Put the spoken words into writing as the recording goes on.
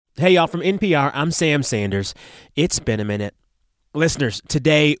Hey, y'all, from NPR, I'm Sam Sanders. It's been a minute. Listeners,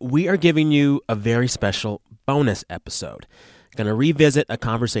 today we are giving you a very special bonus episode. Going to revisit a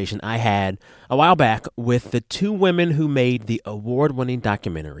conversation I had a while back with the two women who made the award-winning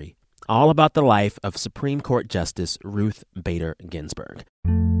documentary all about the life of Supreme Court Justice Ruth Bader Ginsburg.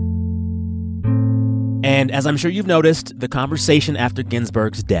 And as I'm sure you've noticed, the conversation after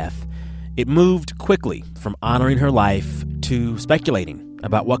Ginsburg's death, it moved quickly from honoring her life to speculating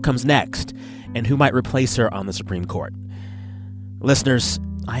about what comes next and who might replace her on the Supreme Court. Listeners,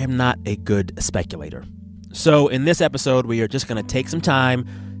 I am not a good speculator. So in this episode, we are just going to take some time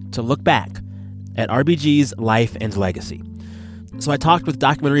to look back at RBG's life and legacy. So I talked with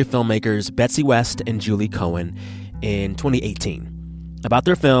documentary filmmakers Betsy West and Julie Cohen in 2018 about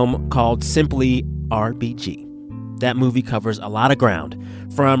their film called Simply RBG. That movie covers a lot of ground,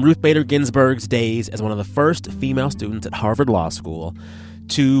 from Ruth Bader Ginsburg's days as one of the first female students at Harvard Law School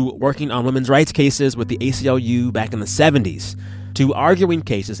to working on women's rights cases with the ACLU back in the 70s to arguing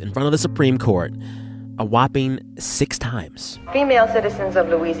cases in front of the Supreme Court a whopping 6 times. Female citizens of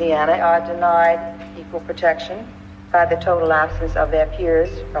Louisiana are denied equal protection by the total absence of their peers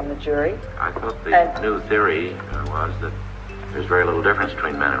from the jury. I thought the new theory was that there's very little difference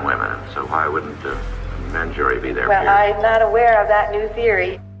between men and women, so why wouldn't the men's jury be their peers? Well, I'm not aware of that new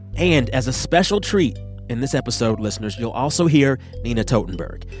theory. And as a special treat in this episode, listeners, you'll also hear Nina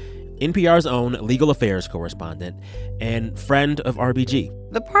Totenberg, NPR's own legal affairs correspondent and friend of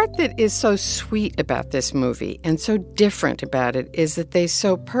RBG. The part that is so sweet about this movie and so different about it is that they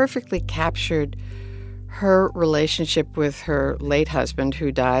so perfectly captured her relationship with her late husband,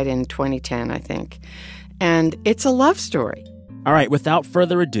 who died in 2010, I think. And it's a love story. All right, without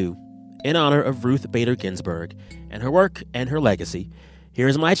further ado, in honor of Ruth Bader Ginsburg and her work and her legacy,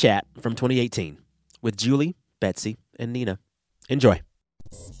 here's my chat from 2018 with Julie, Betsy, and Nina. Enjoy.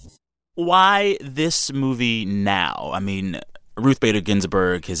 Why this movie now? I mean, Ruth Bader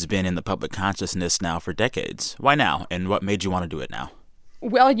Ginsburg has been in the public consciousness now for decades. Why now? And what made you want to do it now?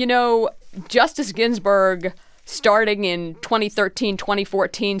 Well, you know, Justice Ginsburg, starting in 2013,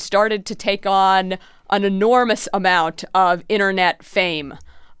 2014, started to take on an enormous amount of internet fame.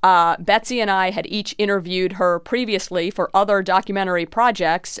 Betsy and I had each interviewed her previously for other documentary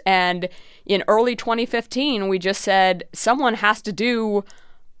projects, and in early 2015, we just said, someone has to do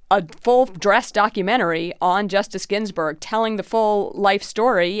a full-dress documentary on Justice Ginsburg, telling the full life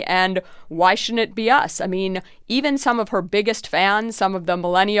story, and why shouldn't it be us? I mean, even some of her biggest fans, some of the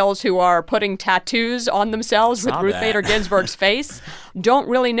millennials who are putting tattoos on themselves with Ruth Bader Ginsburg's face, don't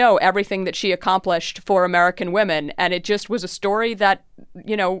really know everything that she accomplished for American women, and it just was a story that,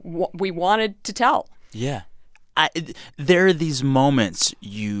 you know, we wanted to tell. Yeah. There are these moments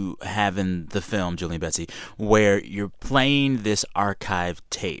you have in the film, Julie and Betsy, where you're playing this archived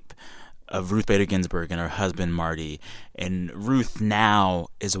tape of Ruth Bader Ginsburg and her husband, Marty, and Ruth now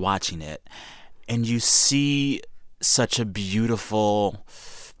is watching it, and you see such a beautiful,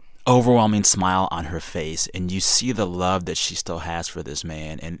 overwhelming smile on her face, and you see the love that she still has for this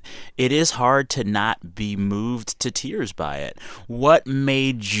man, and it is hard to not be moved to tears by it. What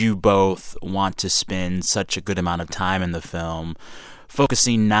made you both want to spend such a good amount of time in the film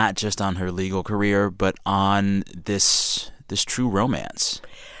focusing not just on her legal career but on this true romance?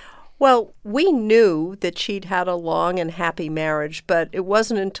 Well, we knew that she'd had a long and happy marriage, but it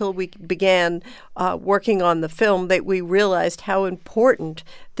wasn't until we began working on the film that we realized how important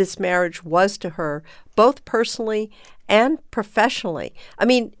this marriage was to her, both personally and professionally. I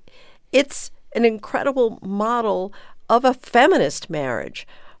mean, it's an incredible model of a feminist marriage.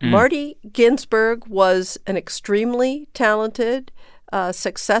 Marty Ginsburg was an extremely talented,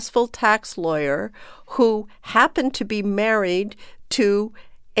 successful tax lawyer who happened to be married to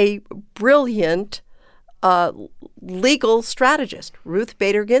a brilliant legal strategist, Ruth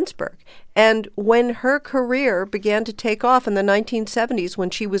Bader Ginsburg. And when her career began to take off in the 1970s, when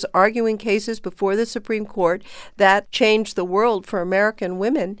she was arguing cases before the Supreme Court that changed the world for American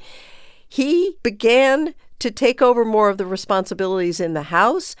women, he began to take over more of the responsibilities in the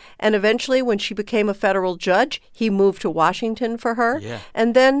House. And eventually, when she became a federal judge, he moved to Washington for her. Yeah.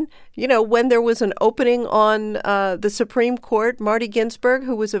 And then, you know, when there was an opening on the Supreme Court, Marty Ginsburg,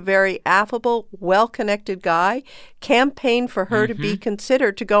 who was a very affable, well-connected guy, campaigned for her to be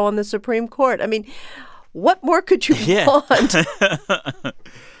considered to go on the Supreme Court. I mean, what more could you want?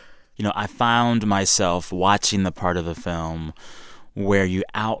 You know, I found myself watching the part of the film where you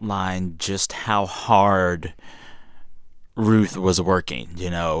outline just how hard Ruth was working. You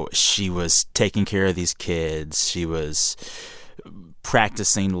know, she was taking care of these kids. She was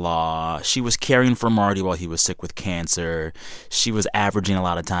practicing law. She was caring for Marty while he was sick with cancer. She was averaging a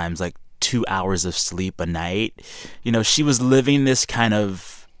lot of times like 2 hours of sleep a night. You know, she was living this kind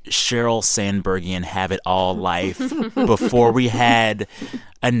of Sheryl Sandbergian have-it-all life before we had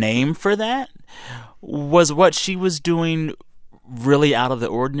a name for that. Was what she was doing really out of the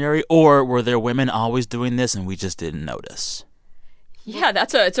ordinary, or were there women always doing this and we just didn't notice? Yeah,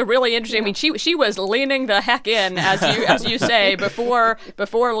 it's a really interesting. I mean, she was leaning the heck in, as you say, before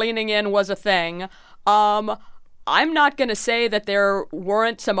leaning in was a thing. I'm not going to say that there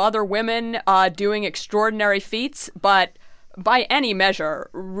weren't some other women doing extraordinary feats, but by any measure,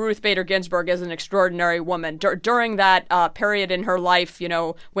 Ruth Bader Ginsburg is an extraordinary woman. During that period in her life, you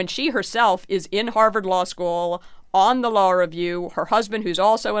know, when she herself is in Harvard Law School on the law review, her husband, who's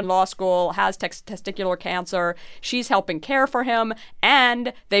also in law school, has testicular cancer. She's helping care for him,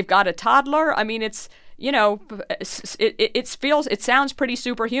 and they've got a toddler. I mean, it's, you know, it sounds pretty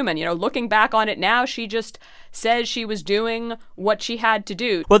superhuman. You know, looking back on it now, she just says she was doing what she had to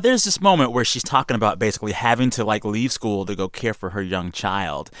do. Well, there's this moment where she's talking about basically having to like leave school to go care for her young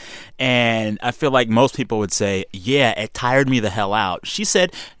child. And I feel like most people would say, yeah, it tired me the hell out. She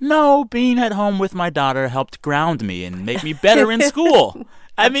said, no, being at home with my daughter helped ground me and make me better in school.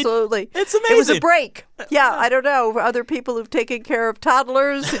 I mean, absolutely. It's amazing. It was a break. Yeah, I don't know. For other people who've taken care of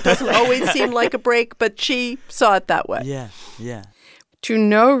toddlers, it doesn't always seem like a break, but she saw it that way. Yeah, yeah. To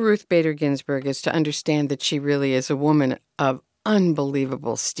know Ruth Bader Ginsburg is to understand that she really is a woman of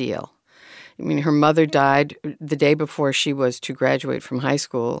unbelievable steel. I mean, her mother died the day before she was to graduate from high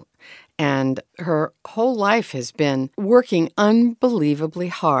school, and her whole life has been working unbelievably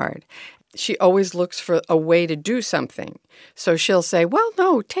hard. She always looks for a way to do something. So she'll say, well,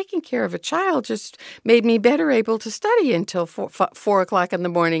 no, taking care of a child just made me better able to study until 4 o'clock in the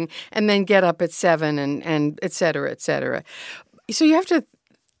morning and then get up at 7 and et cetera, et cetera. So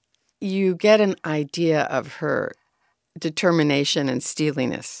you get an idea of her determination and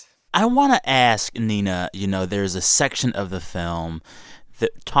steeliness. I want to ask Nina, you know, there's a section of the film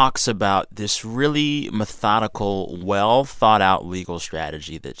that talks about this really methodical, well-thought-out legal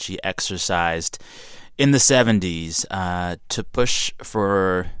strategy that she exercised in the 70s to push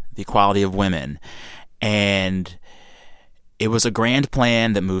for the equality of women. And it was a grand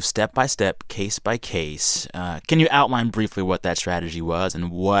plan that moved step by step, case by case. Can you outline briefly what that strategy was and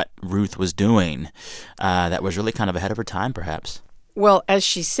what Ruth was doing that was really kind of ahead of her time, perhaps? Well, as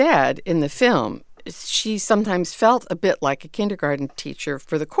she said in the film, she sometimes felt a bit like a kindergarten teacher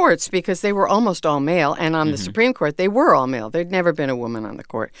for the courts because they were almost all male. And on the Supreme Court, they were all male. There'd never been a woman on the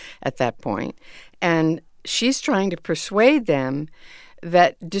court at that point. And she's trying to persuade them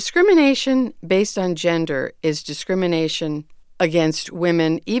that discrimination based on gender is discrimination against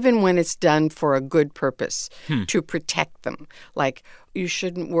women, even when it's done for a good purpose, to protect them. Like, you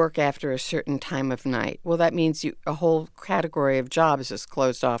shouldn't work after a certain time of night. Well, that means a whole category of jobs is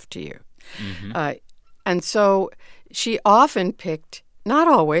closed off to you. Mm-hmm. And so she often picked, not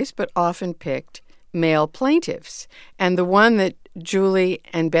always, but often picked male plaintiffs. And the one that Julie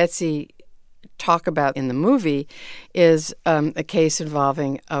and Betsy talk about in the movie is a case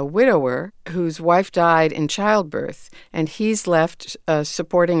involving a widower whose wife died in childbirth, and he's left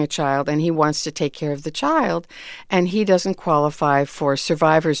supporting a child, and he wants to take care of the child, and he doesn't qualify for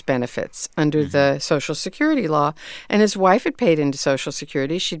survivor's benefits under the Social Security law. And his wife had paid into Social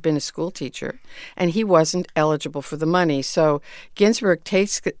Security. She'd been a school teacher, and he wasn't eligible for the money. So Ginsburg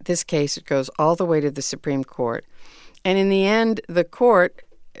takes this case. It goes all the way to the Supreme Court. And in the end, the court,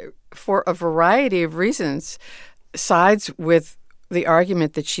 for a variety of reasons, sides with the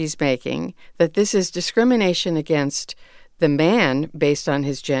argument that she's making, that this is discrimination against the man based on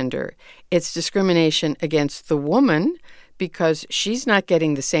his gender. It's discrimination against the woman because she's not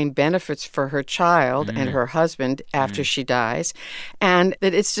getting the same benefits for her child and her husband after she dies, and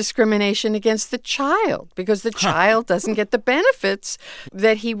that it's discrimination against the child because the child doesn't get the benefits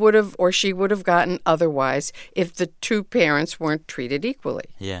that he would have or she would have gotten otherwise if the two parents weren't treated equally.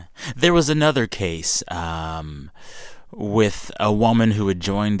 Yeah. There was another case with a woman who had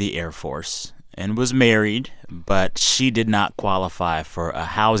joined the Air Force and was married, but she did not qualify for a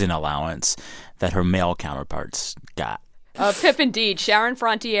housing allowance that her male counterparts got. Pip, indeed. Sharon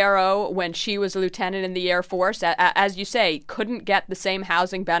Frontiero, when she was a lieutenant in the Air Force, as you say, couldn't get the same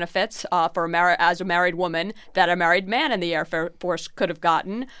housing benefits as a married woman that a married man in the Air Force could have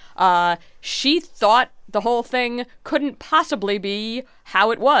gotten. She thought the whole thing couldn't possibly be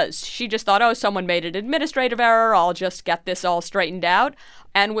how it was. She just thought, oh, someone made an administrative error, I'll just get this all straightened out,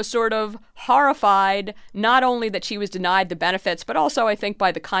 and was sort of horrified, not only that she was denied the benefits, but also, I think,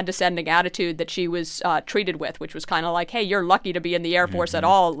 by the condescending attitude that she was treated with, which was kind of like, hey, you're lucky to be in the Air Force at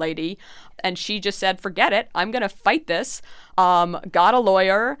all, lady. And she just said, forget it, I'm going to fight this. Got a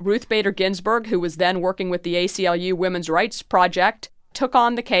lawyer, Ruth Bader Ginsburg, who was then working with the ACLU Women's Rights Project, took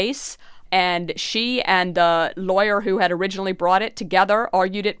on the case. And she and the lawyer who had originally brought it together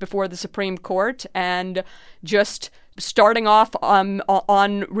argued it before the Supreme Court, and just starting off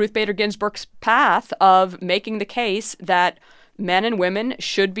on Ruth Bader Ginsburg's path of making the case that men and women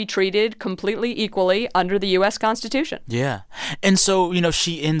should be treated completely equally under the U.S. Constitution. Yeah. And so,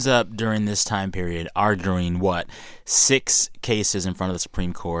 she ends up during this time period arguing, 6 cases in front of the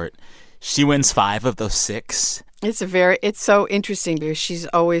Supreme Court. She wins 5 of those 6. It's so interesting because she's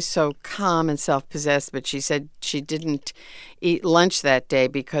always so calm and self-possessed, but she said she didn't eat lunch that day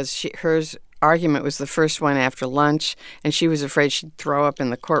because her argument was the first one after lunch, and she was afraid she'd throw up in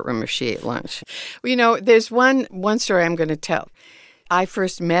the courtroom if she ate lunch. Well, there's one story I'm going to tell. I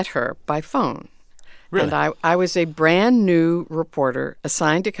first met her by phone. Really? And I was a brand new reporter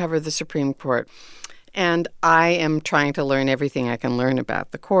assigned to cover the Supreme Court. And I am trying to learn everything I can learn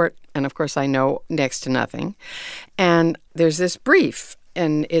about the court. And, of course, I know next to nothing. And there's this brief,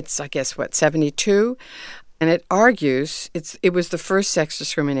 and it's, 72? And it argues, it was the first sex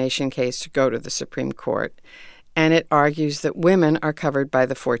discrimination case to go to the Supreme Court. And it argues that women are covered by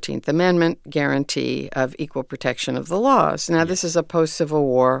the 14th Amendment guarantee of equal protection of the laws. Now, this is a post-Civil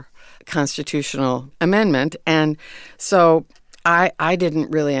War constitutional amendment. And so I didn't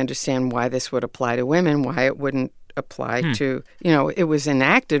really understand why this would apply to women, why it wouldn't apply to, it was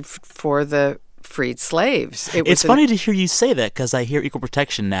enacted for the freed slaves. It's funny to hear you say that because I hear equal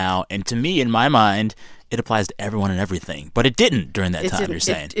protection now, and to me, in my mind, it applies to everyone and everything. But it didn't during that time, you're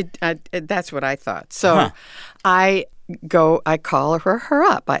saying. That's what I thought. So I call her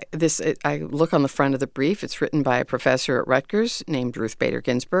up. I look on the front of the brief. It's written by a professor at Rutgers named Ruth Bader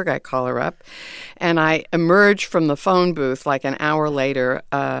Ginsburg. I call her up, and I emerge from the phone booth like an hour later,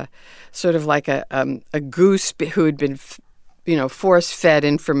 sort of like a goose who had been force-fed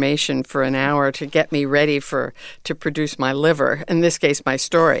information for an hour to get me ready to produce my liver, in this case, my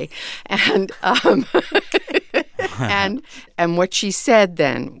story. And and what she said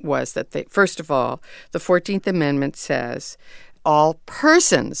then was that, first of all, the 14th Amendment says all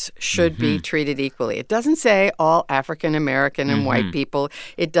persons should be treated equally. It doesn't say all African American and white people.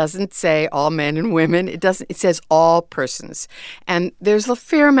 It doesn't say all men and women. It says all persons. And there's a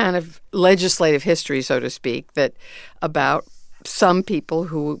fair amount of legislative history, so to speak, about some people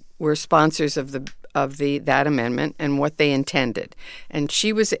who were sponsors of that amendment and what they intended. And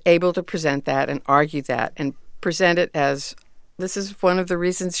she was able to present that and argue that and present it as this is one of the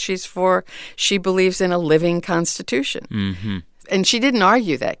reasons she believes in a living constitution. Mm-hmm. And she didn't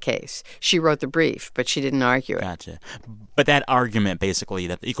argue that case. She wrote the brief, but she didn't argue it. Gotcha. But that argument, basically,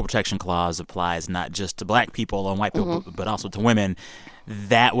 that the Equal Protection Clause applies not just to black people and white people, but also to women,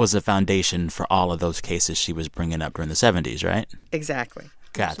 that was a foundation for all of those cases she was bringing up during the 70s, right? Exactly.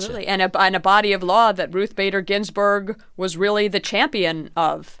 Gotcha. Absolutely. And a body of law that Ruth Bader Ginsburg was really the champion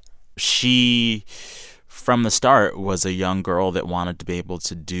of. She, from the start, was a young girl that wanted to be able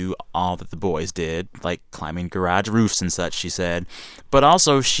to do all that the boys did, like climbing garage roofs and such, she said. But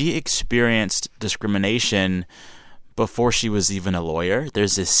also, she experienced discrimination before she was even a lawyer.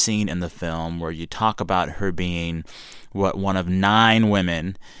 There's this scene in the film where you talk about her being, one of 9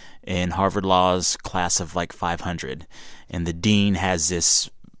 women in Harvard Law's class of 500. And the dean has this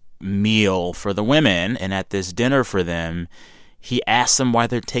meal for the women, and at this dinner for them, he asks them why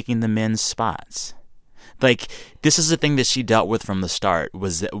they're taking the men's spots. This is the thing that she dealt with from the start.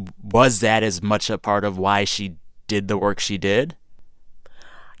 Was that as much a part of why she did the work she did?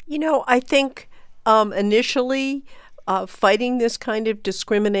 I think initially fighting this kind of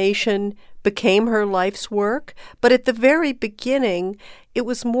discrimination became her life's work. But at the very beginning, it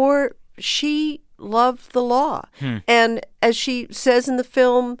was more she loved the law. And as she says in the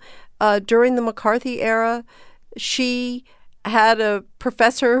film, during the McCarthy era, she had a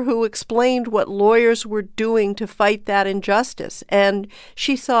professor who explained what lawyers were doing to fight that injustice. And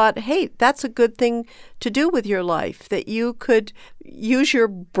she thought, hey, that's a good thing to do with your life, that you could use your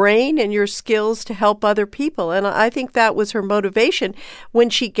brain and your skills to help other people. And I think that was her motivation. When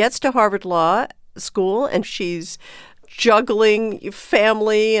she gets to Harvard Law School and she's juggling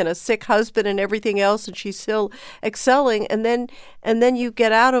family and a sick husband and everything else, and she's still excelling, and then you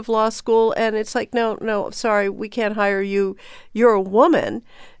get out of law school and it's like, no, sorry, we can't hire you, you're a woman.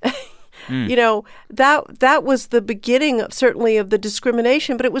 You know, that was the beginning, certainly, of the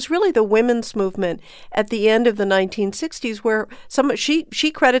discrimination, but it was really the women's movement at the end of the 1960s where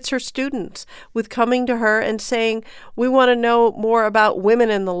she credits her students with coming to her and saying, we want to know more about women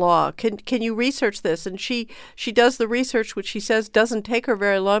in the law. Can you research this? And she does the research, which she says doesn't take her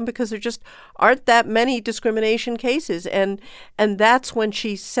very long because there just aren't that many discrimination cases. And that's when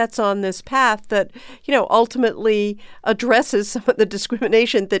she sets on this path that, you know, ultimately addresses some of the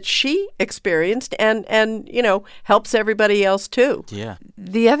discrimination that she experienced and you know, helps everybody else too. Yeah.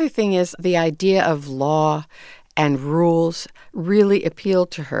 The other thing is the idea of law and rules really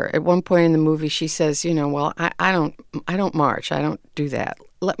appealed to her. At one point in the movie, she says, you know, well, I don't march. I don't do that.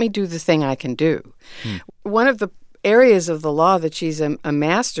 Let me do the thing I can do. One of the areas of the law that she's a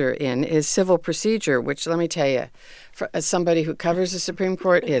master in is civil procedure, which, let me tell you, as somebody who covers the Supreme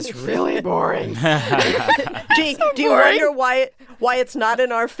Court, is really boring. Gee, do you wonder why it's not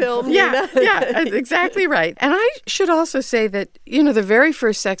in our film? Yeah, yeah, exactly right. And I should also say that, you know, the very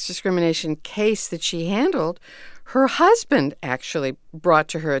first sex discrimination case that she handled, her husband actually brought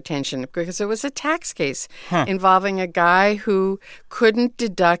to her attention because it was a tax case involving a guy who couldn't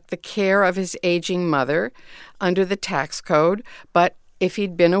deduct the care of his aging mother under the tax code, but if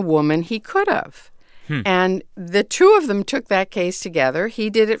he'd been a woman, he could have. And the two of them took that case together. He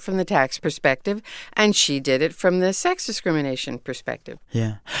did it from the tax perspective, and she did it from the sex discrimination perspective.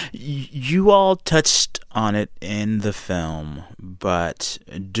 Yeah. You all touched on it in the film, but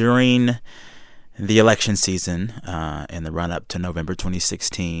during the election season, in the run-up to November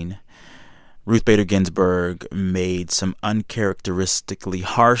 2016, Ruth Bader Ginsburg made some uncharacteristically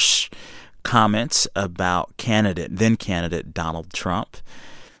harsh comments about then candidate Donald Trump.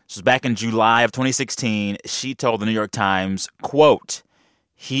 This was back in July of 2016. She told the New York Times, quote,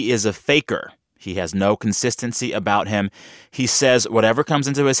 "He is a faker. He has no consistency about him. He says whatever comes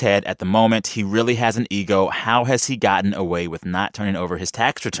into his head at the moment. He really has an ego. How has he gotten away with not turning over his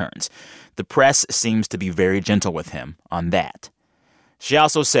tax returns? The press seems to be very gentle with him on that." She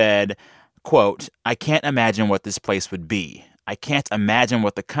also said, quote, "I can't imagine what this place would be. I can't imagine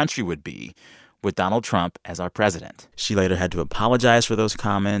what the country would be with Donald Trump as our president." She later had to apologize for those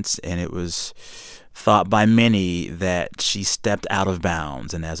comments, and it was thought by many that she stepped out of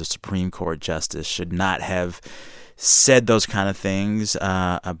bounds and as a Supreme Court justice should not have said those kind of things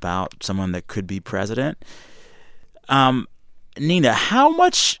about someone that could be president. Nina,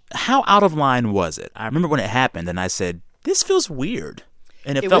 how out of line was it? I remember when it happened and I said, this feels weird.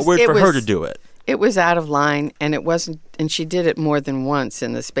 And it felt weird for her to do it. It was out of line, and it wasn't. And she did it more than once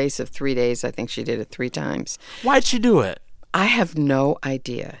in the space of 3 days. I think she did it 3 times. Why'd she do it? I have no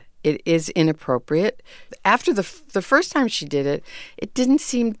idea. It is inappropriate. After the first time she did it, it didn't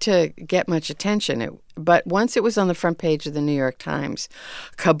seem to get much attention. But once it was on the front page of the New York Times,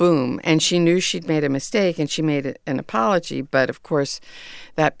 kaboom! And she knew she'd made a mistake, and she made an apology. But of course,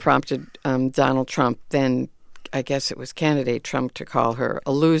 that prompted Donald Trump, then I guess it was candidate Trump, to call her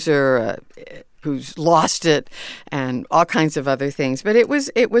a loser, who's lost it, and all kinds of other things. But it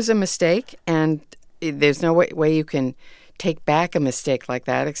was a mistake, and there's no way you can take back a mistake like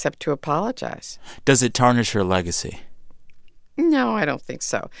that except to apologize. Does it tarnish her legacy? No, I don't think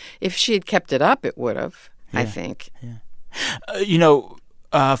so. If she had kept it up, it would have, I think.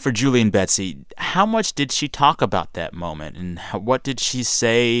 Yeah. For Julie and Betsy, how much did she talk about that moment, and what did she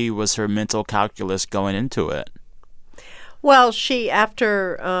say was her mental calculus going into it? Well,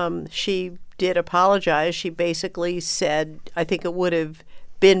 after she did apologize, she basically said, I think it would have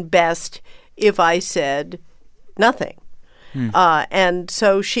been best if I said nothing. And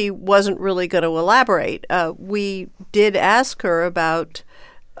so she wasn't really going to elaborate. We did ask her about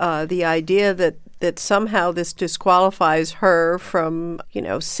the idea that somehow this disqualifies her from,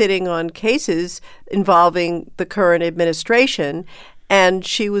 sitting on cases involving the current administration. And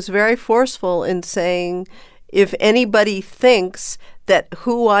she was very forceful in saying, if anybody thinks that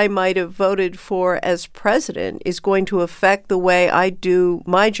who I might have voted for as president is going to affect the way I do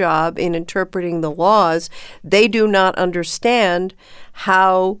my job in interpreting the laws, they do not understand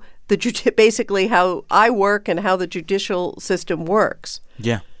how basically how I work and how the judicial system works.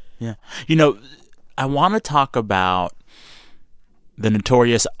 Yeah. I want to talk about the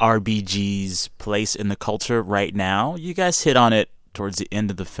notorious RBG's place in the culture right now. You guys hit on it towards the end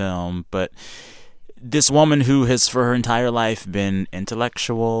of the film, but this woman who has for her entire life been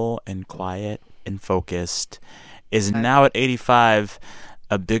intellectual and quiet and focused is now at 85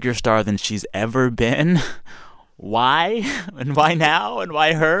 a bigger star than she's ever been. Why? And why now? And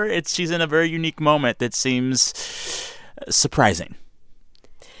why her? She's in a very unique moment that seems surprising.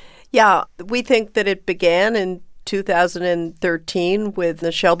 Yeah, we think that it began in 2013 with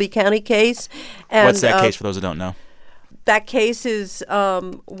the Shelby County case. And, what's that case for those who don't know? That case is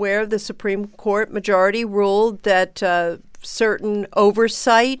where the Supreme Court majority ruled that certain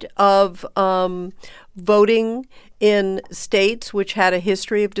oversight of voting in states which had a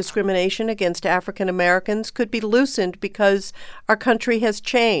history of discrimination against African Americans could be loosened because our country has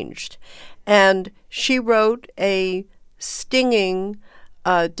changed. And she wrote a stinging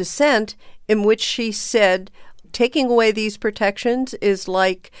dissent in which she said, taking away these protections is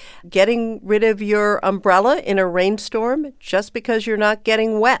like getting rid of your umbrella in a rainstorm just because you're not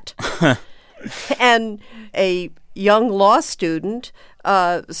getting wet. And a young law student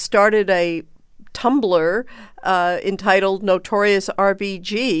started a Tumblr entitled Notorious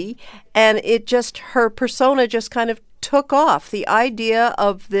RBG, and her persona just kind of took off. The idea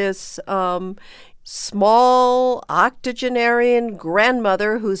of this small octogenarian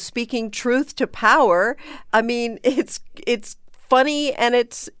grandmother who's speaking truth to power. I mean, it's funny and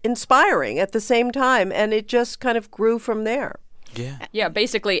it's inspiring at the same time, and it just kind of grew from there. Yeah.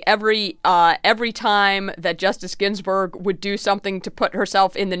 Basically, every time that Justice Ginsburg would do something to put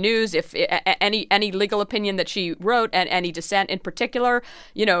herself in the news, if any legal opinion that she wrote and any dissent in particular,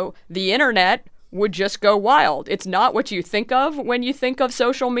 the internet would just go wild. It's not what you think of when you think of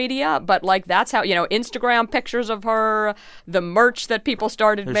social media, but that's how, Instagram pictures of her, the merch that people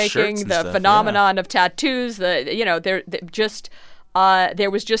started making, the phenomenon of tattoos, there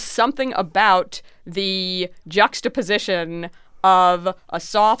was just something about the juxtaposition of a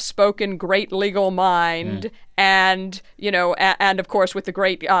soft-spoken, great legal mind, and of course, with the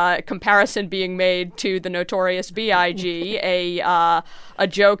great comparison being made to the Notorious B.I.G., a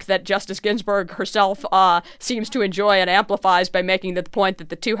joke that Justice Ginsburg herself seems to enjoy and amplifies by making the point that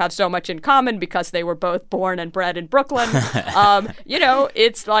the two have so much in common because they were both born and bred in Brooklyn.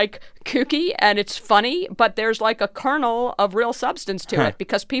 It's kooky and it's funny, but there's a kernel of real substance to it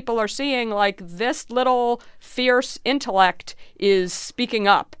because people are seeing this little fierce intellect is speaking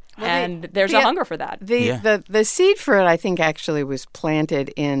up. And there's a hunger for that. The seed for it, I think, actually was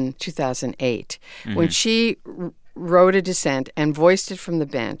planted in 2008 when she wrote a dissent and voiced it from the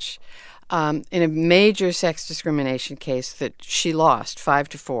bench in a major sex discrimination case that she lost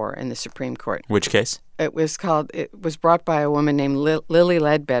 5-4 in the Supreme Court. Which case? It was brought by a woman named Lily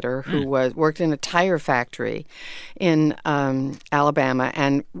Ledbetter, who worked in a tire factory in Alabama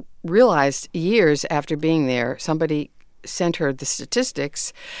and realized years after being there, somebody sent her the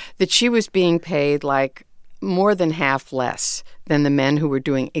statistics that she was being paid more than half less than the men who were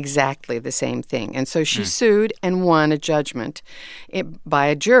doing exactly the same thing. And so she sued and won a judgment by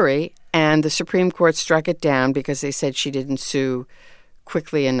a jury, and the Supreme Court struck it down because they said she didn't sue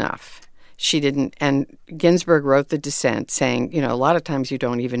quickly enough. She didn't, and Ginsburg wrote the dissent saying, a lot of times you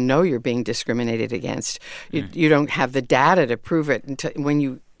don't even know you're being discriminated against. You don't have the data to prove it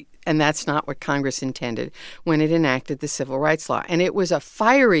and that's not what Congress intended when it enacted the Civil Rights Law. And it was a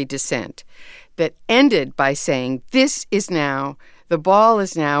fiery dissent that ended by saying, the ball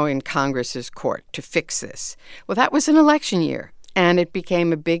is now in Congress's court to fix this. Well, that was an election year, and it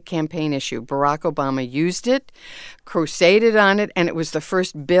became a big campaign issue. Barack Obama used it, crusaded on it, and it was the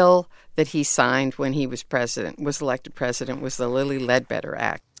first bill that he signed when he was elected president, was the Lilly Ledbetter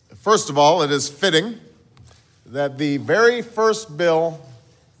Act. First of all, it is fitting that the very first bill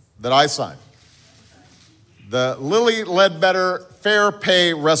that I signed, the Lilly Ledbetter Fair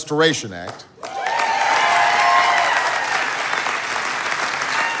Pay Restoration Act,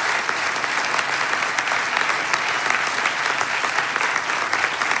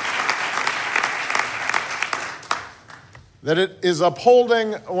 that it is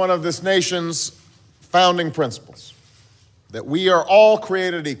upholding one of this nation's founding principles, that we are all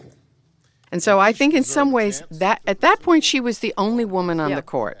created equal. And so I think in some ways that at that point she was the only woman on the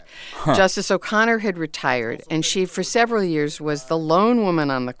court. Justice O'Connor had retired, and she for several years was the lone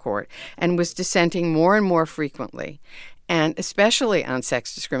woman on the court and was dissenting more and more frequently, and especially on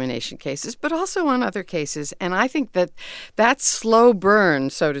sex discrimination cases, but also on other cases. And I think that slow burn,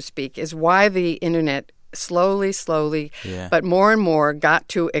 so to speak, is why the internet slowly, but more and more got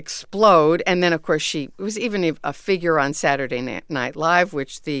to explode. And then, of course, she was even a figure on Saturday Night Live,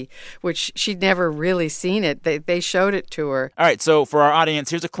 which she'd never really seen it. They showed it to her. All right, so for our audience,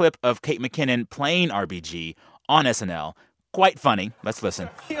 here's a clip of Kate McKinnon playing RBG on SNL. Quite funny. Let's listen.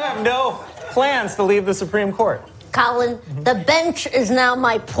 You have no plans to leave the Supreme Court. Colin, the bench is now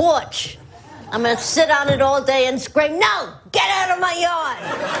my porch. I'm going to sit on it all day and scream, "No, get out of my yard!"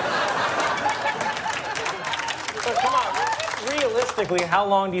 But come on, realistically, how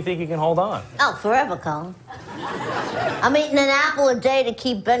long do you think you can hold on? Oh, forever, Colin. I'm eating an apple a day to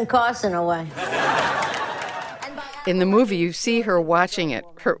keep Ben Carson away. in the movie, you see her watching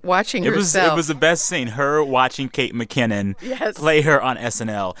herself. It was the best scene, her watching Kate McKinnon play her on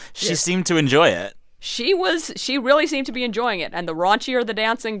SNL. She seemed to enjoy it. She really seemed to be enjoying it. And the raunchier the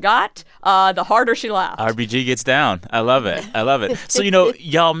dancing got, the harder she laughed. RBG gets down. I love it. So,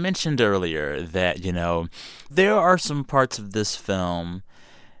 y'all mentioned earlier that, there are some parts of this film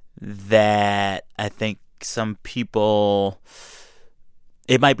that I think some people,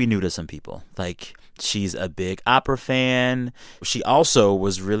 it might be new to some people. Like, she's a big opera fan. She also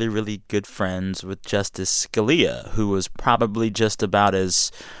was really, really good friends with Justice Scalia, who was probably just about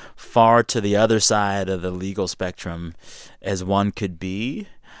as far to the other side of the legal spectrum as one could be.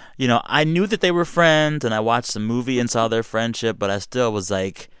 I knew that they were friends, and I watched the movie and saw their friendship, but I still was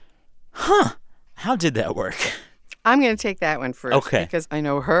like, how did that work? I'm going to take that one first. Okay. Because I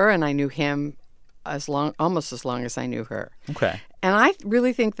know her and I knew him almost as long as I knew her. Okay. And I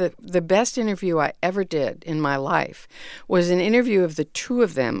really think that the best interview I ever did in my life was an interview of the two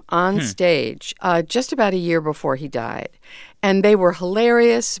of them on stage just about a year before he died. And they were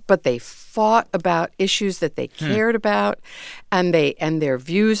hilarious, but they fought about issues that they cared about, and their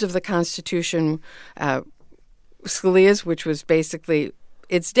views of the Constitution. Scalia's, which was basically,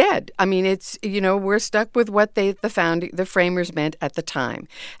 it's dead. I mean, it's, we're stuck with what the framers meant at the time.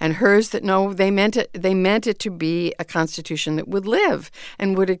 And hers, that no, they meant it to be a constitution that would live,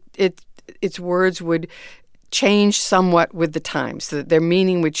 and its words would change somewhat with the times, so that their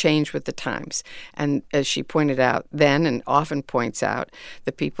meaning would change with the times. And as she pointed out then, and often points out,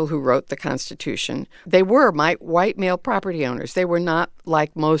 the people who wrote the Constitution, they were white male property owners. They were not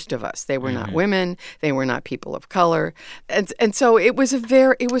like most of us. They were not women. They were not people of color. And so it was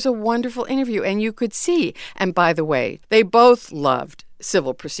a wonderful interview. And you could see, and by the way, they both loved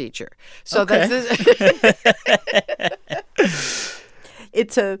civil procedure. So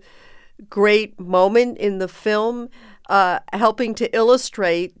it's a great moment in the film, helping to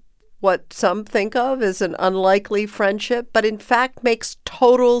illustrate what some think of as an unlikely friendship, but in fact makes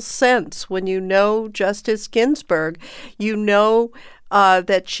total sense when you know Justice Ginsburg. You know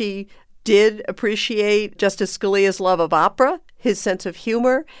that she did appreciate Justice Scalia's love of opera, his sense of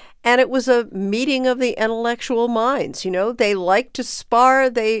humor, and it was a meeting of the intellectual minds. They liked to spar.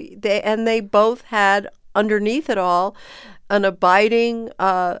 They both had, underneath it all, an abiding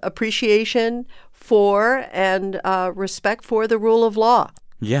appreciation for and respect for the rule of law.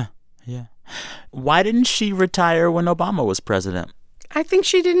 Yeah. Why didn't she retire when Obama was president? I think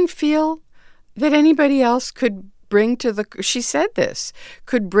she didn't feel that anybody else could bring to the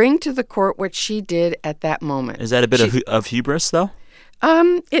court what she did at that moment. Is that a bit of hubris, though?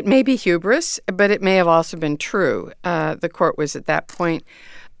 It may be hubris, but it may have also been true. The court was at that point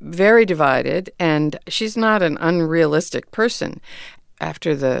very divided, and she's not an unrealistic person.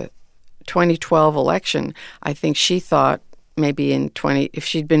 After the 2012 election, I think she thought maybe if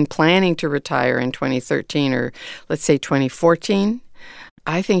she'd been planning to retire in 2013 or let's say 2014,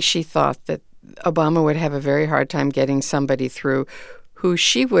 I think she thought that Obama would have a very hard time getting somebody through who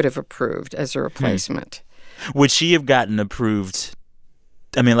she would have approved as a replacement. Would she have gotten approved?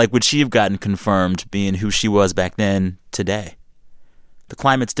 I mean, would she have gotten confirmed being who she was back then today? The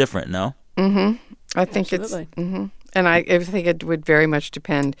climate's different, no? Mm-hmm. I think Absolutely. It's... Mm-hmm. And I think it would very much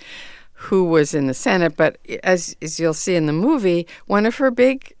depend who was in the Senate. But as you'll see in the movie, one of her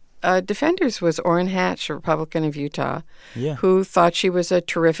big defenders was Orrin Hatch, a Republican of Utah, who thought she was a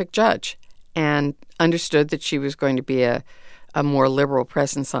terrific judge and understood that she was going to be a more liberal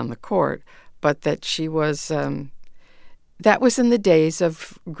presence on the court, but that she was... that was in the days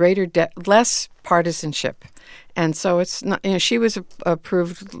of less partisanship. And so it's not, she was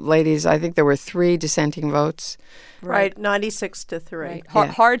approved, ladies. I think there were 3 dissenting votes. Right, 96-3. Right.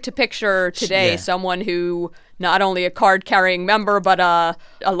 Hard to picture today someone who not only a card-carrying member, but a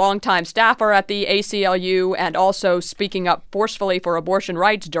longtime staffer at the ACLU and also speaking up forcefully for abortion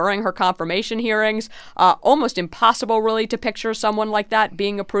rights during her confirmation hearings. Almost impossible, really, to picture someone like that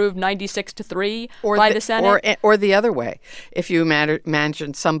being approved 96-3 by the Senate. Or the other way, if you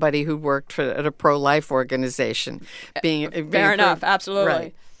imagine somebody who worked at a pro-life organization being Fair enough, absolutely.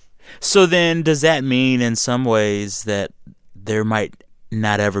 Right. So then does that mean in some ways that there might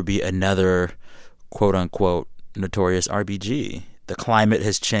not ever be another quote-unquote notorious RBG? The climate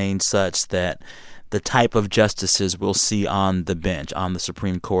has changed such that the type of justices we'll see on the bench, on the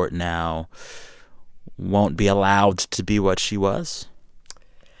Supreme Court now, won't be allowed to be what she was?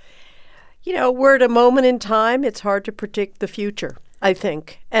 We're at a moment in time. It's hard to predict the future. I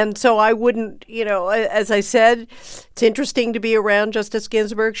think. And so I wouldn't, as I said, it's interesting to be around Justice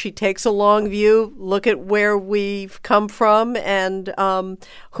Ginsburg. She takes a long view, look at where we've come from, and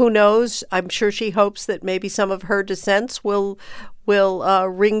who knows? I'm sure she hopes that maybe some of her dissents will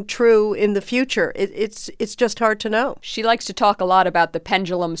ring true in the future. It's just hard to know. She likes to talk a lot about the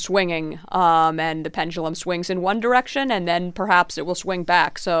pendulum swinging, and the pendulum swings in one direction, and then perhaps it will swing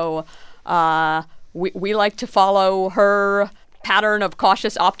back. So we like to follow her pattern of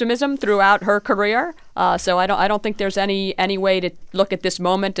cautious optimism throughout her career. So I don't think there's any way to look at this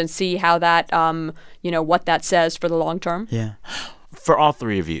moment and see how that what that says for the long term. Yeah. For all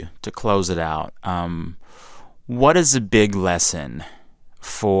three of you, to close it out, what is a big lesson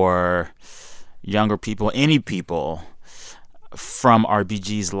for younger people, any people, from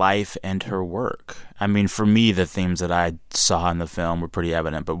RBG's life and her work? I mean, for me, the themes that I saw in the film were pretty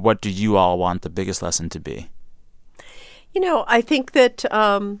evident, but what do you all want the biggest lesson to be? I think that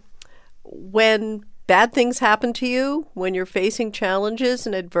when bad things happen to you, when you're facing challenges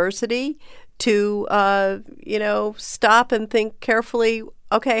and adversity, to stop and think carefully,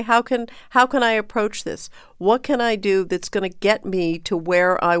 okay, how can I approach this? What can I do that's going to get me to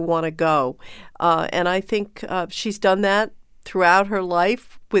where I want to go? And I think she's done that throughout her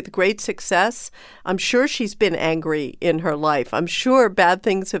life with great success. I'm sure she's been angry in her life. I'm sure bad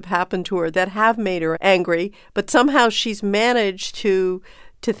things have happened to her that have made her angry, but somehow she's managed to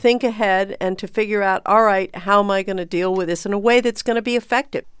think ahead and to figure out, all right, how am I going to deal with this in a way that's going to be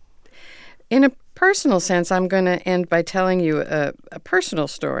effective? In a personal sense, I'm going to end by telling you a personal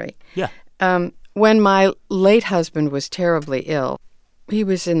story. Yeah. When my late husband was terribly ill, he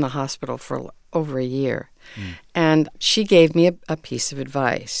was in the hospital for over a year. And she gave me a piece of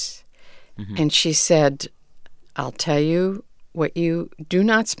advice. Mm-hmm. And she said, I'll tell you what, you do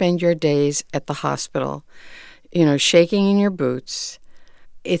not spend your days at the hospital, shaking in your boots.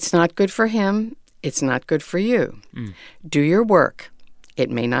 It's not good for him. It's not good for you. Do your work. It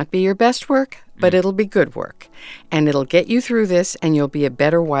may not be your best work, but it'll be good work. And it'll get you through this, and you'll be a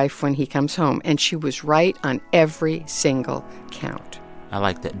better wife when he comes home. And she was right on every single count. I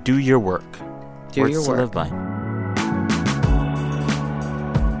like that. Do your work. Do your work. To live by.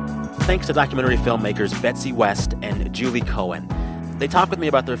 Thanks to documentary filmmakers Betsy West and Julie Cohen. They talked with me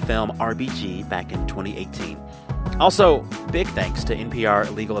about their film RBG back in 2018. Also, big thanks to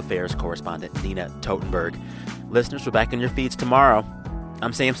NPR Legal Affairs correspondent Nina Totenberg. Listeners, we're back in your feeds tomorrow.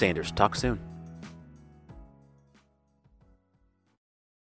 I'm Sam Sanders. Talk soon.